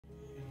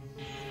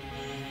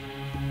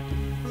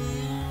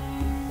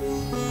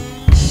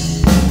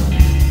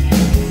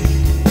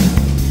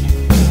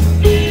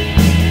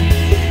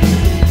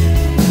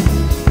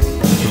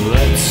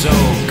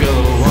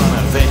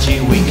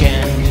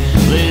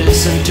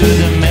to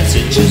the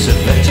messages the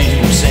veggies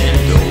will send.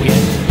 Oh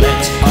yeah,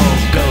 let's all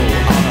go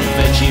on a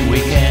veggie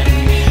weekend.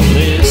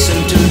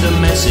 Listen to the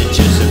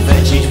messages the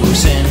veggies will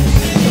send.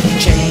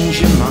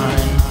 Change your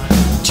mind,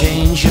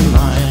 change your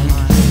mind.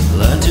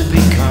 Learn to be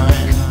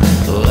kind,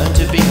 learn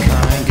to be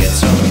kind. Get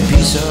some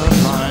peace of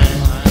mind,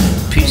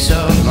 peace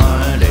of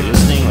mind. Hey,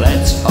 listening,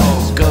 let's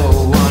all go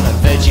on a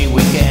veggie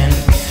weekend.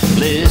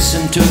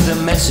 Listen to the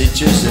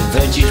messages the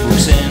veggies will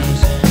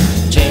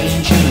send.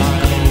 Change your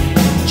mind,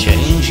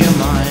 change your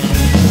mind.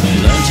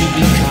 Learn to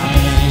be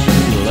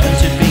kind, learn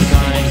to be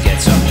kind.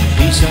 Get some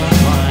peace of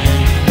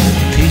mind,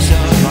 peace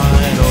of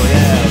mind. Oh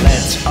yeah,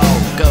 let's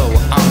all go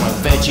on a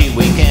veggie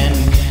weekend.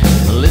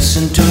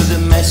 Listen to the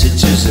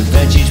messages the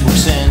veggies will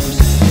send.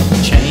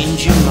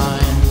 Change your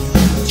mind,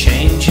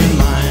 change your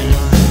mind.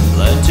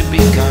 Learn to be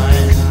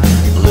kind,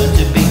 learn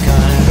to be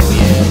kind. Oh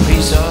yeah,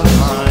 peace of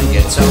mind.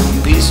 Get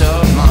some peace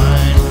of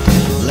mind.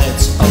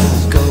 Let's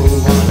all go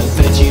on a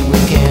veggie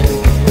weekend.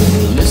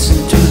 Listen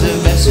to the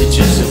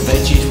messages the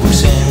veggies will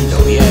send.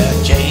 Oh yeah,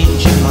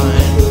 change your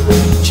mind,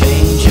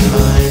 change your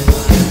mind,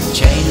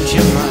 change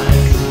your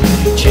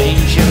mind,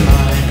 change your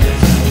mind.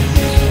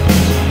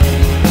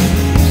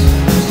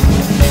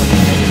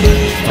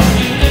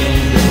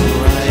 Finding the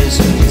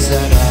horizons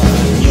that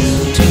are new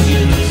to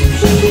you.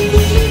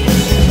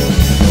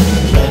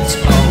 Let's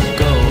all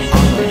go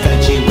on a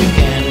veggie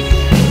weekend.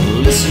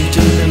 Listen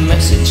to the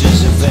messages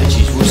the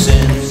veggies will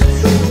send.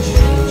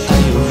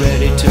 Are you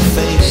ready to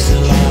face the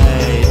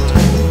light?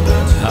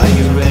 Are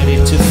you ready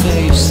to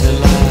face the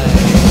light?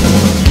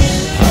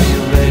 Are you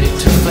ready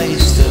to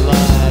face the light?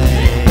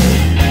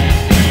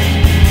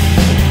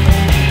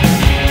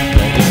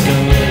 Let it go,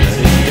 let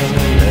it go,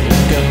 let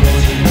it go.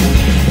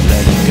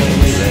 Let it go,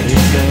 let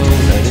it go,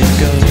 let it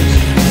go.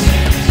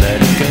 Let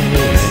it go,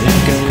 let it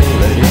go,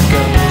 let it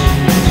go.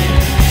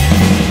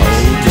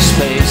 Hold the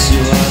space,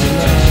 you are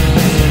loved.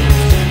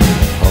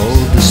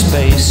 Hold the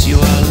space, you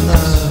are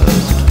loved.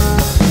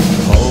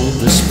 Hold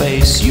the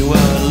space, you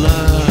are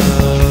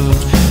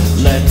loved.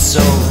 Let's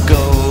all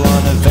go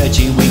on a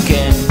veggie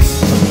weekend.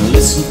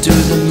 Listen to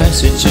the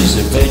messages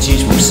the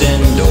veggies will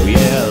send. Oh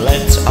yeah,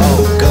 let's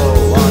all go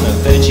on a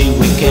veggie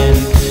weekend.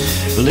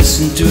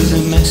 Listen to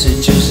the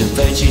messages the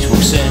veggies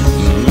will send.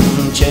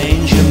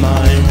 Change your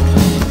mind,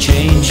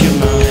 change your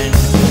mind,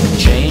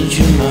 change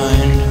your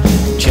mind,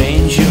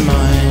 change your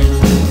mind.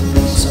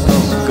 Let's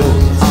all go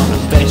on a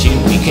veggie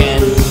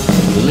weekend.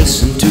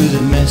 Listen to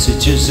the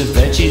messages the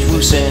veggies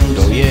will send.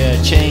 Oh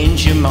yeah,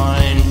 change your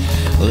mind.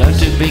 Learn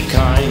to be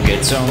kind,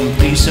 get some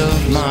peace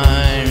of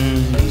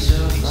mind.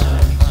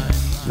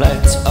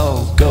 Let's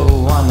all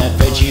go on that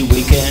veggie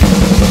weekend.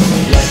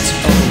 Let's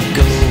all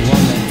go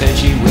on that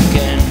veggie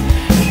weekend.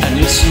 And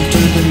listen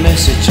to the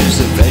messages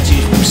the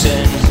veggies will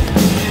send.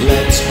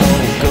 Let's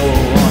all go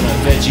on a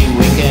veggie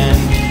weekend.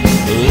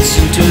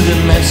 Listen to the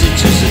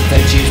messages the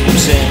veggies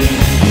will send.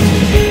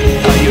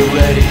 Are you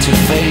ready to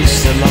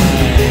face the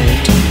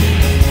light?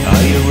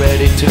 Are you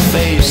ready to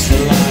face the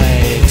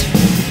light?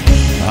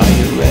 Are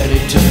you ready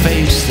to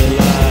face the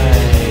light?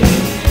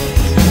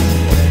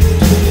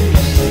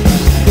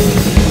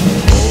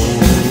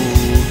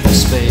 Hold the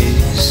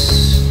space,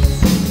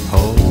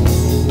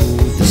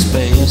 hold the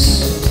space,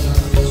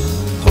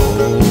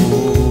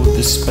 hold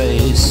the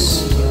space.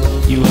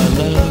 You are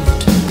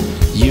loved,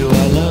 you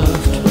are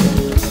loved,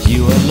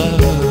 you are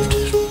loved.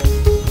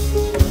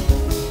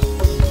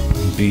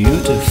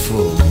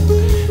 Beautiful,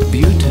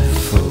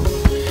 beautiful,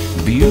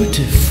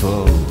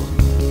 beautiful.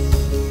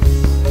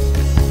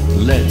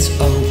 Let's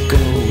all go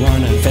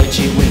on a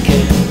veggie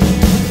weekend.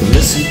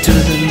 Listen to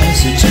the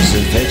messages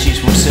the veggies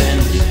will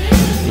send.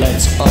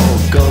 Let's all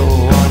go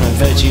on a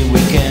veggie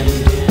weekend.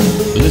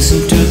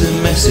 Listen to the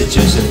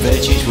messages the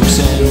veggies will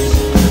send.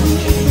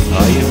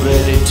 Are you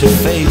ready to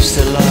face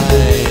the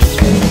light?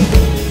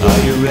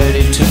 Are you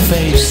ready to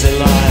face the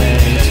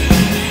light?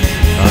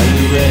 Are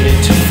you ready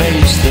to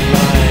face the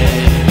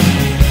light?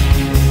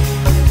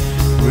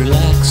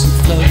 Relax and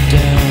float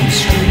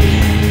downstream.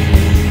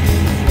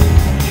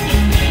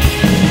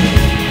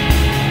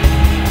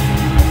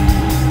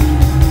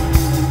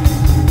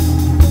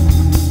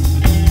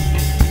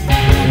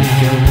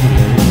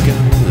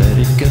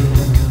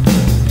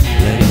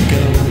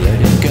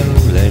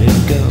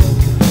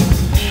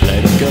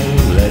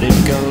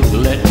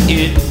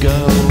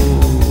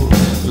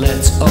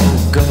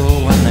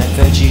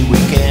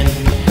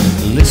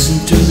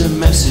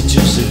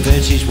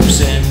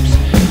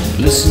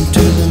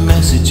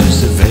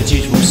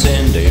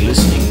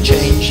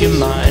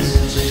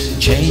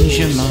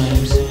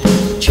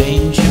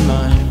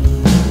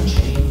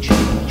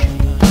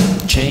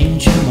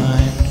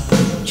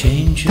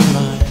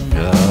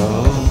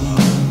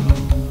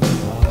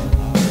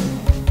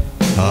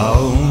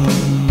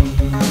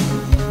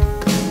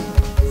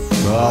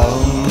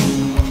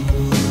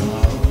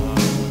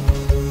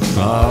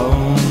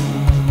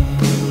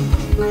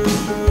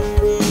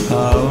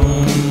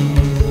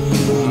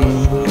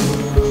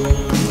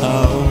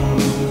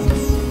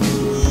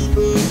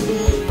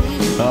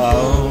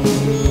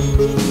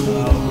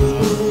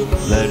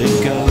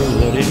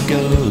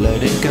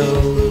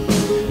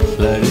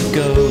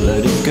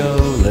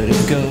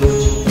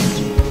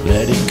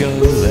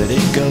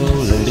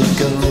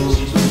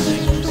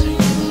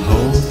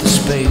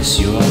 place,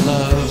 you are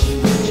love.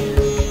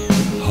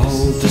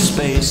 Hold the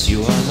space,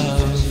 you are